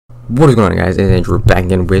What is going on, guys? It's Andrew back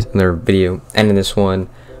again with another video, and in this one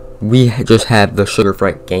we just had the Sugar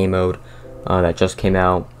Fright game mode that just came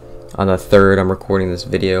out on the 3rd. I'm recording this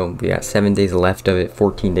video. We got 7 days left of it,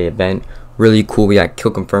 14-day event. Really cool. We got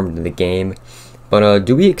kill confirmed in the game, but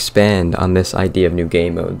do we expand on this idea of new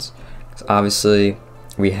game modes? 'Cause obviously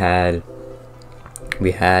we had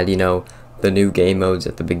you know, the new game modes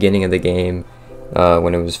at the beginning of the game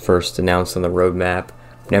when it was first announced on the roadmap.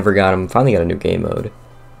 Never got them. Finally got a new game mode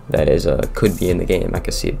that is could be in the game. I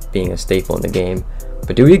could see it being a staple in the game.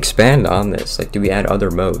 But do we expand on this? Like, do we add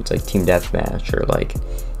other modes like team deathmatch or like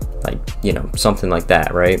you know, something like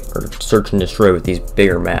that, right? Or search and destroy with these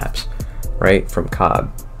bigger maps, right? From COD.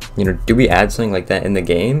 You know, do we add something like that in the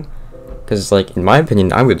game? Because, like, in my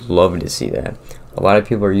opinion, I would love to see that. A lot of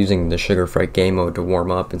people are using the Sugar Fright game mode to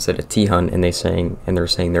warm up instead of T-Hunt, and they're saying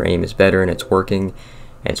their aim is better and it's working,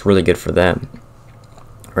 and it's really good for them,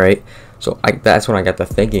 right? So that's when I got to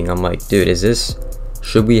thinking. I'm like, dude,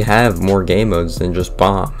 should we have more game modes than just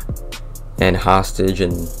bomb and hostage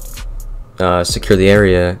and secure the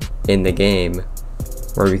area in the game,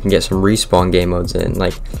 where we can get some respawn game modes in?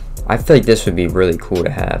 Like, I feel like this would be really cool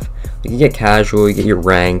to have. You can get casual, you get your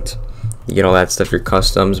ranked, you get all that stuff, your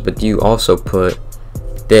customs, but do you also put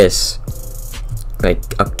this, like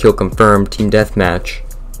a kill confirmed team deathmatch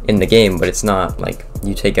in the game? But it's not like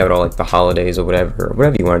you take out all like the holidays or whatever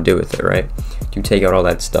you want to do with it, right? Do you take out all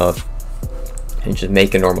that stuff and just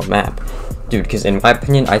make a normal map, dude? Because in my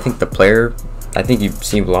opinion, I think you've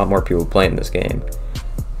seen a lot more people playing this game,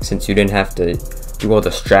 since you didn't have to do all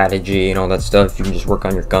the strategy and all that stuff. You can just work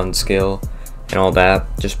on your gun skill and all that,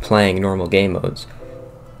 just playing normal game modes.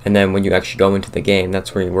 And then when you actually go into the game,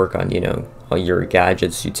 that's where you work on, you know, all your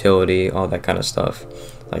gadgets, utility, all that kind of stuff,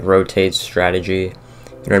 like rotates, strategy.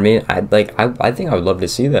 You know what I mean? I think I would love to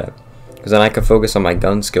see that, because then I could focus on my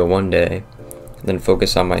gun skill one day, and then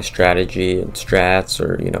focus on my strategy and strats,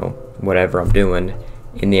 or, you know, whatever I'm doing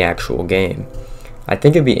in the actual game. I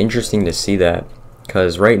think it'd be interesting to see that,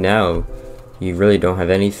 because right now you really don't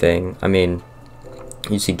have anything. I mean,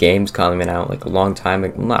 you see games coming out like a long time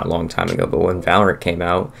ago, not a long time ago, but when Valorant came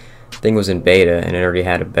out, the thing was in beta and it already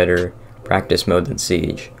had a better practice mode than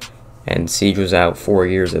Siege, and Siege was out 4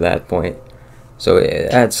 years at that point. So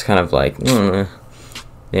that's kind of like, you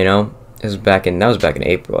know, that was back in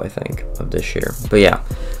April, I think, of this year. But yeah,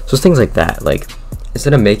 so it's things like that. Like,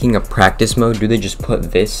 instead of making a practice mode, do they just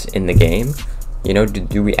put this in the game? You know,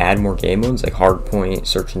 do we add more game modes like hardpoint,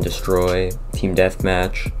 search and destroy, team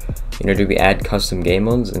deathmatch? You know, do we add custom game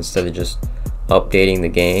modes instead of just updating the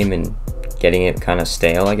game and getting it kind of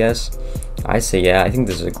stale, I guess? I say, yeah, I think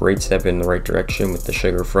this is a great step in the right direction with the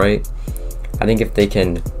Sugar Fright. I think if they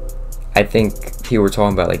can, I think people were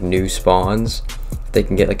talking about like new spawns. If they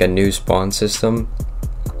can get like a new spawn system,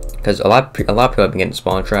 because a lot of people have been getting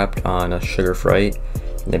spawn trapped on a Sugar Fright,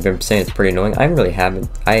 and they've been saying it's pretty annoying. I have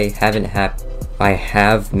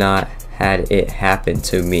not had it happen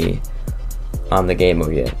to me on the game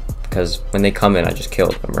mode yet, because when they come in, I just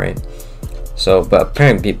killed them, right? So, but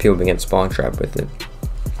apparently people have been getting spawn trapped with it.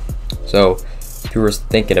 So if you were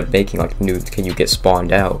thinking of making like new, can you get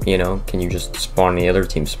spawned out? You know, can you just spawn the other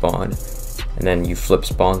team spawn, and then you flip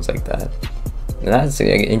spawns like that? And that's an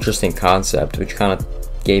interesting concept, which kind of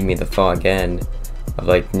gave me the thought again of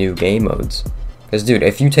like new game modes. Because, dude,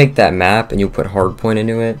 if you take that map and you put hardpoint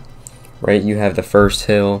into it, right? You have the first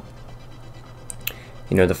hill,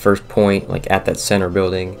 you know, the first point like at that center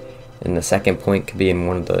building, and the second point could be in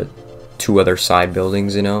one of the 2 other side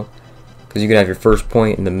buildings, you know, because you could have your first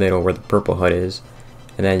point in the middle where the purple hut is,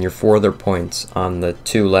 and then your 4 other points on the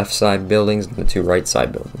 2 left side buildings and the 2 right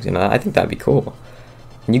side buildings. You know, I think that'd be cool,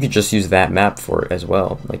 and you could just use that map for it as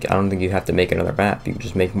well. Like, I don't think you have to make another map. You could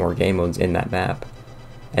just make more game modes in that map,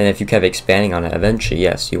 and if you kept expanding on it, eventually,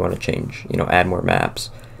 yes, you want to change, you know, add more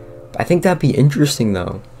maps. I think that'd be interesting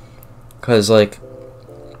though, because like,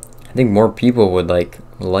 I think more people would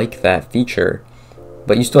like that feature.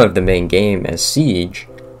 But you still have the main game as Siege,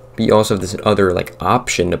 but you also have this other like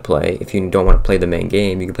option to play. If you don't want to play the main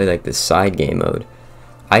game, you can play like this side game mode.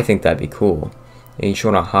 I think that'd be cool. And you just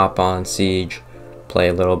want to hop on Siege, play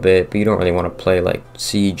a little bit, but you don't really want to play like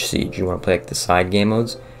Siege. You want to play like the side game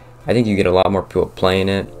modes. I think you get a lot more people playing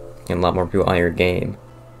it and a lot more people on your game,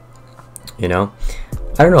 you know?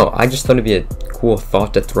 I don't know, I just thought it'd be a cool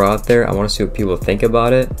thought to throw out there. I want to see what people think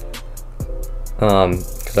about it,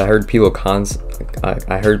 because I heard people's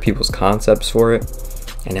concepts for it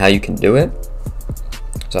and how you can do it,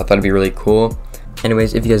 so I thought it'd be really cool.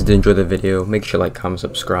 Anyways, if you guys did enjoy the video, make sure to like, comment,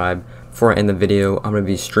 subscribe. Before I end the video, I'm going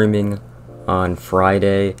to be streaming on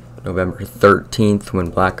Friday, November 13th, when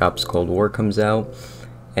Black Ops Cold War comes out,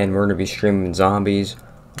 and we're going to be streaming zombies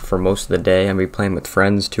for most of the day. I'm gonna be playing with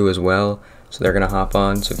friends too as well, so they're gonna hop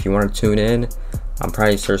on. So if you want to tune in, I'm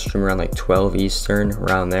probably start streaming around like 12 Eastern,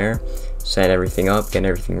 around there, setting everything up, getting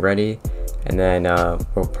everything ready, and then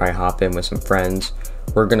we'll probably hop in with some friends.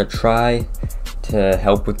 We're gonna try to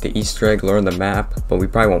help with the Easter egg, learn the map, but we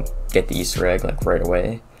probably won't get the Easter egg like right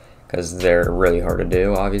away because they're really hard to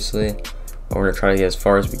do, obviously. But we're gonna try to get as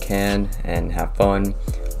far as we can and have fun,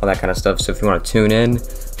 all that kind of stuff. So if you want to tune in,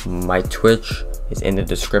 my Twitch is in the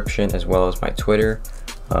description as well as my Twitter,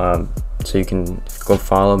 so you can go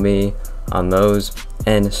follow me on those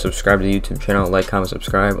and subscribe to the YouTube channel. Like, comment,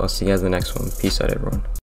 subscribe. I'll see you guys in the next one. Peace out, everyone.